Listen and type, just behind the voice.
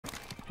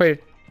Wait.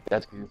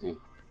 That's goofy.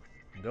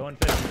 I'm going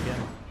fishing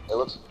again. It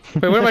looks.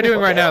 Wait, what am I doing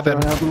right now then?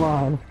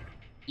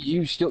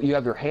 You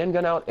have your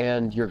handgun out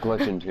and you're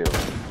glitching too.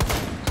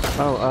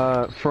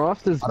 Oh,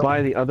 Frost is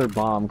by the other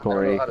bomb,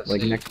 Corey.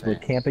 Like next to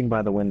camping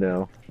by the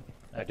window.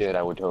 I did.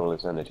 I would totally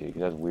send it to you.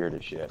 'Cause that's weird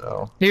as shit.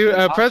 Oh. You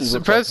press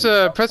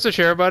the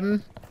share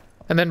button,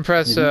 and then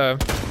press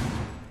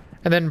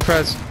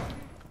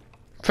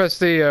press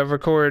the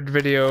record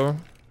video.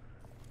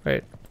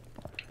 Wait.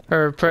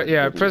 Or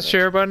press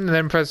share button and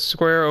then press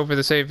square over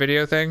the save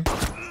video thing.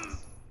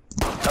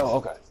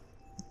 Oh, okay.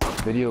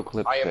 Video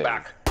clip. I am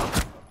back.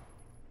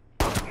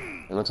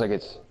 It looks like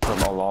it's from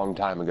a long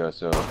time ago,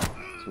 so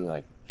it's only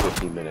like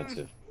 15 minutes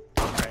of.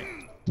 Right.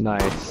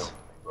 Nice.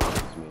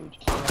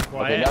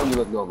 Okay, now you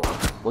look normal.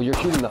 Well, you're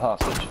shooting the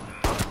hostage.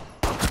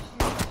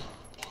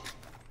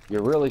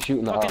 You're really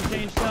shooting the hostage.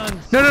 Change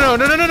guns. No!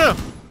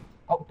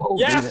 Oh,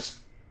 Yes!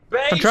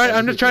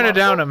 I'm just trying to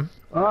down him.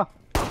 Oh.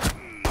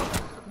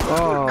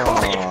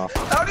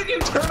 How did you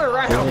turn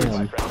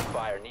around?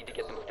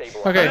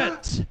 Okay.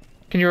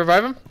 Can you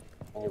revive him?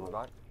 Can you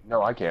revive?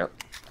 No, I can't.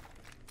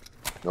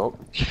 Nope.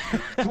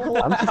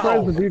 I'm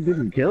surprised the dude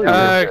didn't kill you.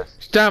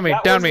 Down me,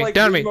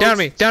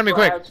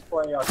 quick.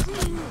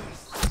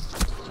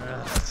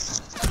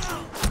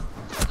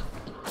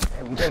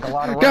 We take a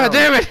lot of God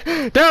damn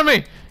it! Down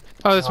me!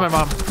 Oh, that's my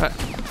mom.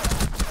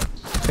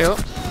 Caleb?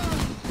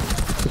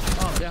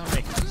 Oh, down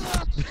me.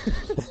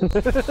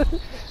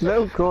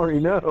 No,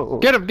 Corey, no.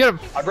 Get him!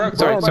 I broke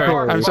Sorry, my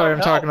arm. I'm sorry,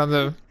 I'm talking on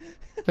the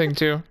thing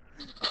too.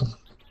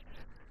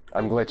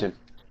 I'm glitching.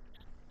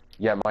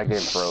 Yeah, my game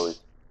froze.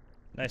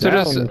 Nice. So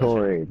just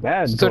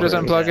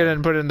unplug it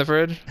and put it in the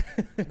fridge?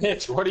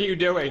 Mitch, what are you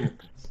doing?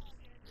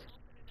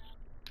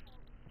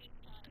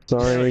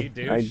 Sorry,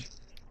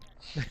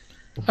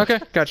 Okay,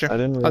 gotcha. I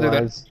didn't I'll do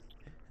realize. that.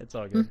 It's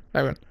all good.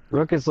 I win.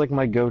 Rook is like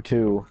my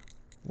go-to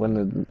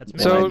when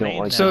I don't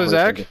like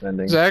Zach?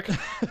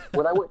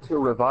 When I went to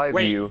revive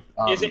Wait, you,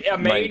 is it a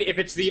maid if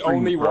it's the screen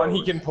only one he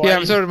froze. can play?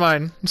 Yeah, so did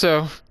mine.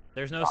 So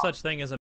There's no such thing as a